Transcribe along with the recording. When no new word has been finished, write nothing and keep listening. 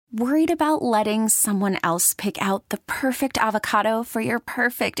Worried about letting someone else pick out the perfect avocado for your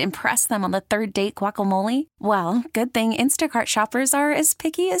perfect impress them on the third date guacamole? Well, good thing Instacart shoppers are as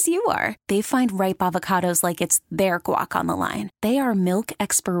picky as you are. They find ripe avocados like it's their guac on the line. They are milk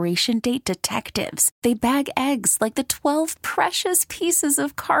expiration date detectives. They bag eggs like the 12 precious pieces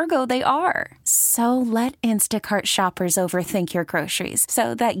of cargo they are. So let Instacart shoppers overthink your groceries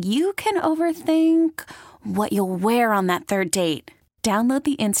so that you can overthink what you'll wear on that third date. Download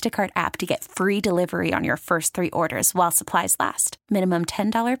the Instacart app to get free delivery on your first 3 orders while supplies last. Minimum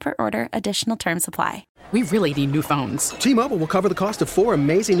 $10 per order. Additional terms apply. We really need new phones. T-Mobile will cover the cost of 4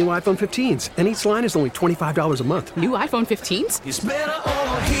 amazing new iPhone 15s, and each line is only $25 a month. New iPhone 15s? It's better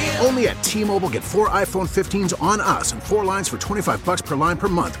over here. Only at T-Mobile, get 4 iPhone 15s on us and 4 lines for $25 per line per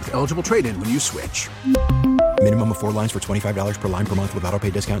month with eligible trade-in when you switch. Minimum of 4 lines for $25 per line per month with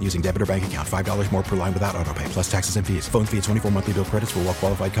autopay discount using debit or bank account. $5 more per line without autopay, plus taxes and fees. Phone fee at 24 monthly bill credits for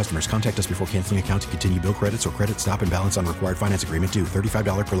well-qualified customers. Contact us before canceling account to continue bill credits or credit stop and balance on required finance agreement due.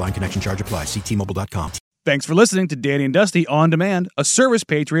 $35 per line connection charge applies. See T-Mobile.com. Thanks for listening to Danny and Dusty On Demand, a Service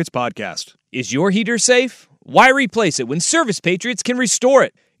Patriots podcast. Is your heater safe? Why replace it when Service Patriots can restore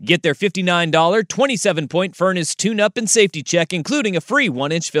it? Get their $59 27-point furnace tune-up and safety check, including a free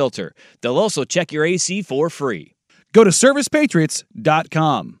 1-inch filter. They'll also check your AC for free. Go to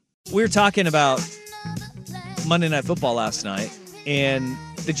ServicePatriots.com. We were talking about Monday Night Football last night, and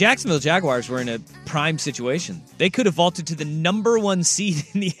the Jacksonville Jaguars were in a prime situation. They could have vaulted to the number 1 seed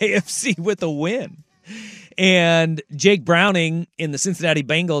in the AFC with a win. And Jake Browning in the Cincinnati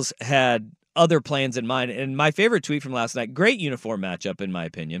Bengals had other plans in mind. And my favorite tweet from last night, great uniform matchup in my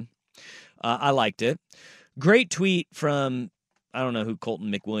opinion. I liked it. Great tweet from, I don't know who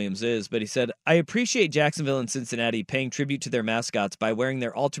Colton McWilliams is, but he said, I appreciate Jacksonville and Cincinnati paying tribute to their mascots by wearing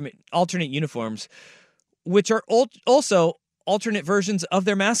their alternate uniforms, which are also alternate versions of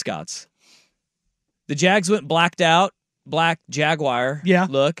their mascots. The Jags went blacked out, black Jaguar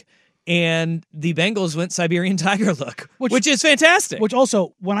look. And the Bengals went Siberian Tiger look, which is fantastic. Which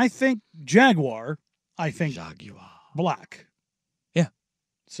also, when I think Jaguar, I think black. Yeah.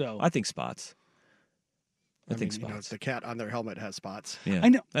 So I think spots. I think spots. You know, the cat on their helmet has spots. Yeah, I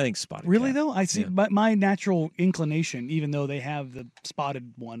know. I think spotted. Really cat. though, I see. But my natural inclination, even though they have the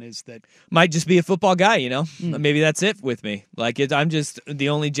spotted one, is that might just be a football guy. You know, maybe that's it with me. Like I'm just the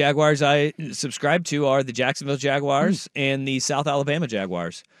only Jaguars I subscribe to are the Jacksonville Jaguars and the South Alabama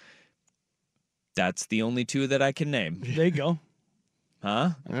Jaguars. That's the only 2 that I can name. There you go.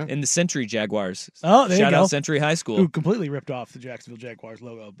 Huh? Yeah. And the Century Jaguars. Oh, there you go. Shout out Century High School. Who completely ripped off the Jacksonville Jaguars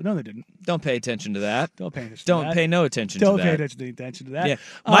logo. But no, they didn't. Don't pay attention to that. Don't pay attention Don't pay no attention to that. Don't pay attention to that. Yeah.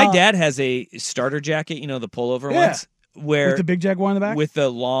 My dad has a starter jacket, you know, the pullover ones. Where with the big Jaguar in the back? With the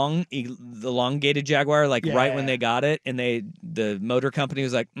elongated Jaguar, like right when they got it. And the motor company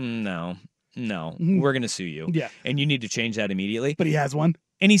was like, no, we're going to sue you. Yeah. And you need to change that immediately. But he has one.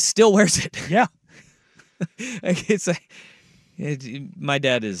 And he still wears it. Yeah. My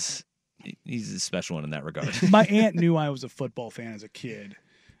dad he's a special one in that regard. My aunt knew I was a football fan as a kid.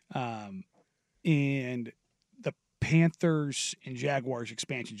 And the Panthers and Jaguars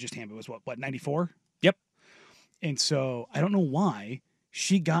expansion just happened. It was what, 94? Yep. And so I don't know why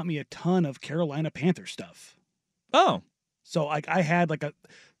she got me a ton of Carolina Panther stuff. Oh. So I had like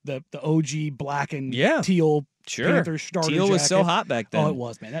the OG black and teal Panthers starter teal jacket. Was so hot back then. Oh, it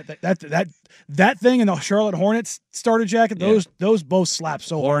was, man. That thing and the Charlotte Hornets starter jacket, those both slapped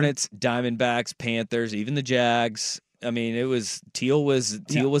so Hornets, hard. Diamondbacks, Panthers, even the Jags. I mean, it was teal was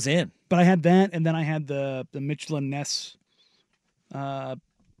in. But I had that, and then I had the Michelin Ness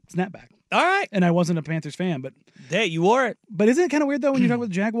snapback. All right. And I wasn't a Panthers fan, but hey, you wore it. But isn't it kind of weird though when you're talking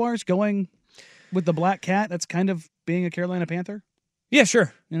with Jaguars going with the black cat? That's kind of being a Carolina Panther. Yeah,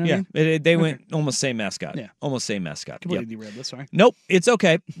 sure. You know what I mean? They went almost same mascot. Yeah. Almost same mascot. Completely derailed this, sorry. Nope, it's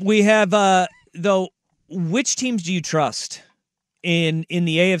okay. We have, though, which teams do you trust in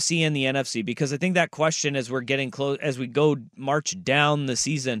the AFC and the NFC? Because I think that question as we're getting close, as we go march down the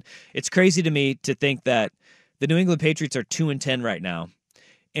season, it's crazy to me to think that the New England Patriots are 2-10 right now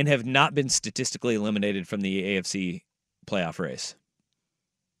and have not been statistically eliminated from the AFC playoff race.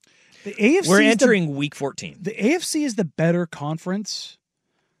 The AFC We're entering week 14. The AFC is the better conference,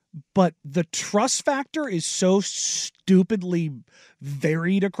 but the trust factor is so stupidly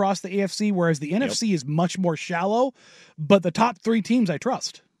varied across the AFC, whereas the NFC is much more shallow, but the top 3 teams I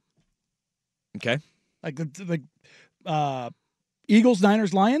trust. Okay. Like Eagles,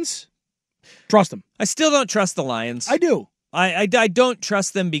 Niners, Lions, trust them. I still don't trust the Lions. I do. I don't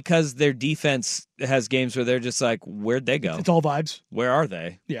trust them because their defense has games where they're just like, where'd they go? It's all vibes. Where are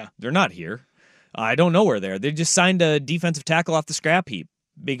they? Yeah. They're not here. I don't know where they are. They just signed a defensive tackle off the scrap heap.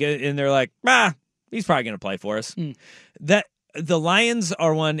 and they're like, he's probably going to play for us. That the Lions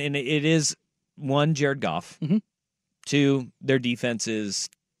are one, and it is one, Jared Goff. Two, their defense is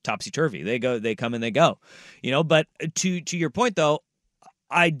topsy-turvy. They come and they go. But to your point, though,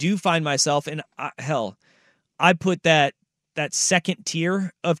 I do find myself, and I put that second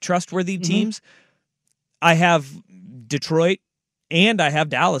tier of trustworthy teams. I have Detroit and I have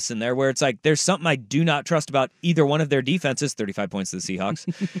Dallas in there, where it's like there's something I do not trust about either one of their defenses. 35 points to the Seahawks.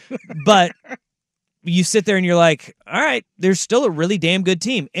 But you sit there and you're like, all right, there's still a really damn good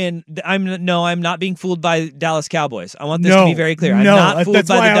team. And I'm not being fooled by Dallas Cowboys. I want this to be very clear. I'm not fooled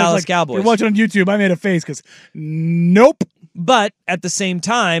by the Dallas Cowboys. You're watching on YouTube. I made a face because nope. But at the same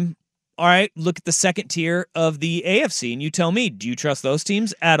time, all right, look at the second tier of the AFC, and you tell me, do you trust those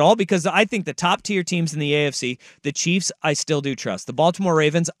teams at all? Because I think the top tier teams in the AFC, the Chiefs, I still do trust. The Baltimore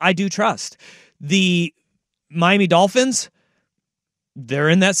Ravens, I do trust. The Miami Dolphins, they're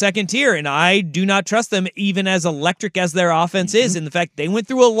in that second tier, and I do not trust them even as electric as their offense is. In the fact, they went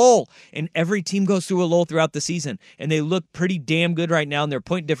through a lull, and every team goes through a lull throughout the season, and they look pretty damn good right now, and their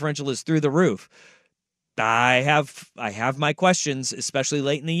point differential is through the roof. I have my questions, especially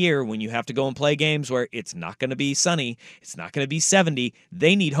late in the year when you have to go and play games where it's not going to be sunny, it's not going to be 70.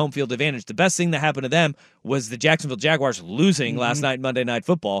 They need home field advantage. The best thing that happened to them was the Jacksonville Jaguars losing last night Monday Night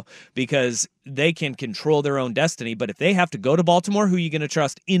Football, because they can control their own destiny. But if they have to go to Baltimore, who are you going to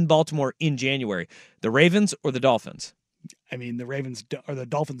trust in Baltimore in January? The Ravens or the Dolphins? I mean, the Ravens or the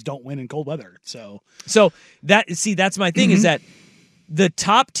Dolphins don't win in cold weather. So that's my thing is that the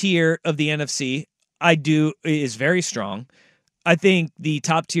top tier of the NFC is very strong. I think the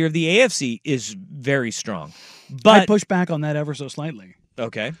top tier of the AFC is very strong. But I push back on that ever so slightly.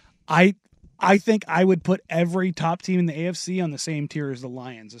 Okay. I think I would put every top team in the AFC on the same tier as the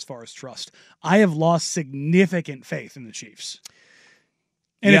Lions as far as trust. I have lost significant faith in the Chiefs.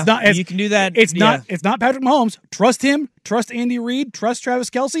 And you can do that. It's not Patrick Mahomes. Trust him. Trust Andy Reid. Trust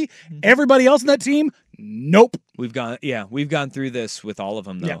Travis Kelce. Everybody else in that team, nope. We've gone through this with all of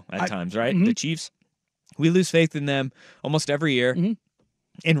them though at times, right? The Chiefs, we lose faith in them almost every year.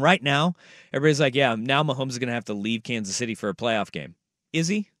 And right now, everybody's like, now Mahomes is going to have to leave Kansas City for a playoff game. Is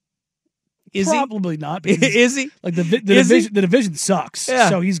he? Probably not. Is he? Like the division sucks. Yeah.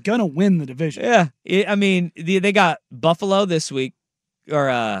 So he's going to win the division. Yeah. I mean, they got Buffalo this week. They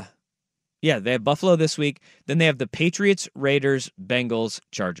have Buffalo this week. Then they have the Patriots, Raiders, Bengals,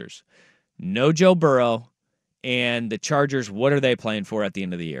 Chargers. No Joe Burrow. And the Chargers, what are they playing for at the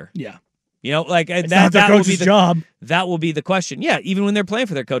end of the year? Yeah. It's not their coach's job. That will be the question. Yeah, even when they're playing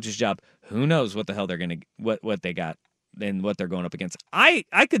for their coach's job, who knows what the hell they're going to what they got and what they're going up against. I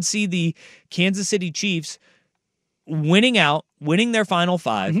could see the Kansas City Chiefs winning their final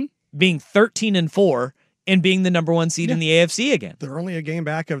five, being 13-4, and being the number one seed in the AFC again. They're only a game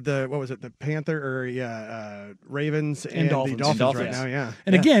back of the Ravens and Dolphins. The Dolphins right now. Yeah,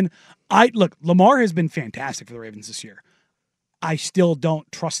 and again, Lamar has been fantastic for the Ravens this year. I still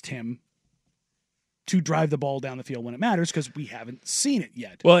don't trust him to drive the ball down the field when it matters because we haven't seen it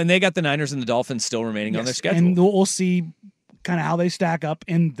yet. Well, and they got the Niners and the Dolphins still remaining on their schedule, and we'll see kind of how they stack up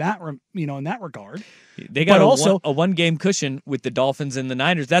in that regard. They got a one-game cushion with the Dolphins and the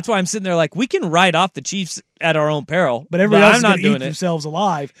Niners. That's why I'm sitting there like, we can write off the Chiefs at our own peril, but everybody else is going to eat themselves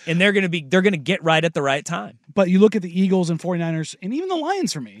alive, and they're going to get right at the right time. But you look at the Eagles and 49ers, and even the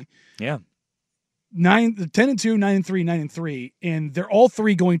Lions for me. Yeah. 10-2, 9-3, 9-3, and they're all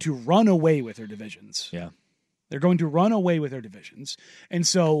three going to run away with their divisions. Yeah. They're going to run away with their divisions. And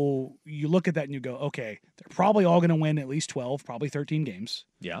so you look at that and you go, okay, they're probably all going to win at least 12, probably 13 games.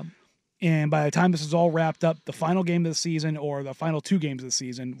 Yeah. And by the time this is all wrapped up, the final game of the season or the final two games of the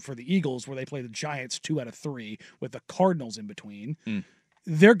season for the Eagles, where they play the Giants 2 out of 3 with the Cardinals in between,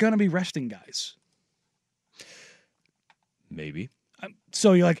 they're going to be resting guys. Maybe.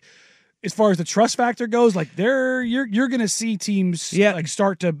 So you're like, as far as the trust factor goes, like you're going to see teams like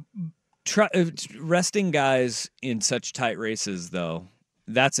start to resting guys in such tight races. Though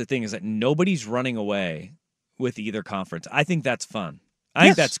that's the thing, is that nobody's running away with either conference. I think that's fun. I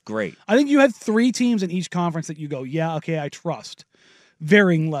think that's great. I think you have 3 teams in each conference that you go, yeah, okay, I trust,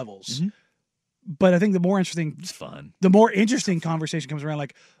 varying levels. But I think the more interesting conversation comes around,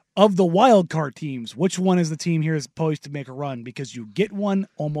 like, of the wild card teams, which one is the team here is poised to make a run? Because you get one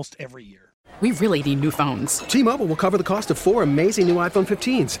almost every year. We really need new phones. T-Mobile will cover the cost of 4 amazing new iPhone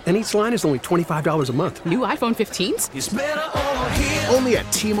 15s, and each line is only $25 a month. New iPhone 15s? It's better over here. Only at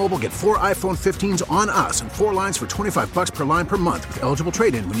T-Mobile, get 4 iPhone 15s on us and 4 lines for $25 per line per month with eligible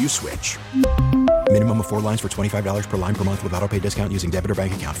trade-in when you switch. Minimum of 4 lines for $25 per line per month with autopay discount using debit or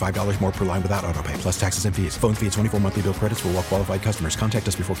bank account. $5 more per line without autopay, plus taxes and fees. Phone fee at 24 monthly bill credits for well qualified customers. Contact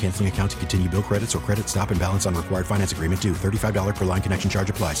us before canceling account to continue bill credits or credit stop and balance on required finance agreement due. $35 per line connection charge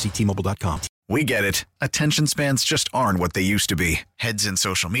applies. See T-Mobile.com. We get it. Attention spans just aren't what they used to be. Heads in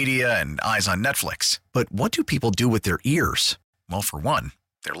social media and eyes on Netflix. But what do people do with their ears? Well, for one,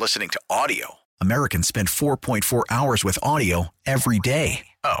 they're listening to audio. Americans spend 4.4 hours with audio every day.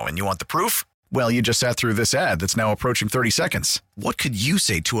 Oh, and you want the proof? Well, you just sat through this ad that's now approaching 30 seconds. What could you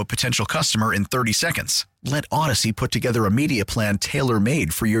say to a potential customer in 30 seconds? Let Odyssey put together a media plan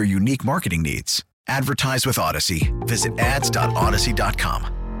tailor-made for your unique marketing needs. Advertise with Odyssey. Visit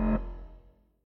ads.odyssey.com.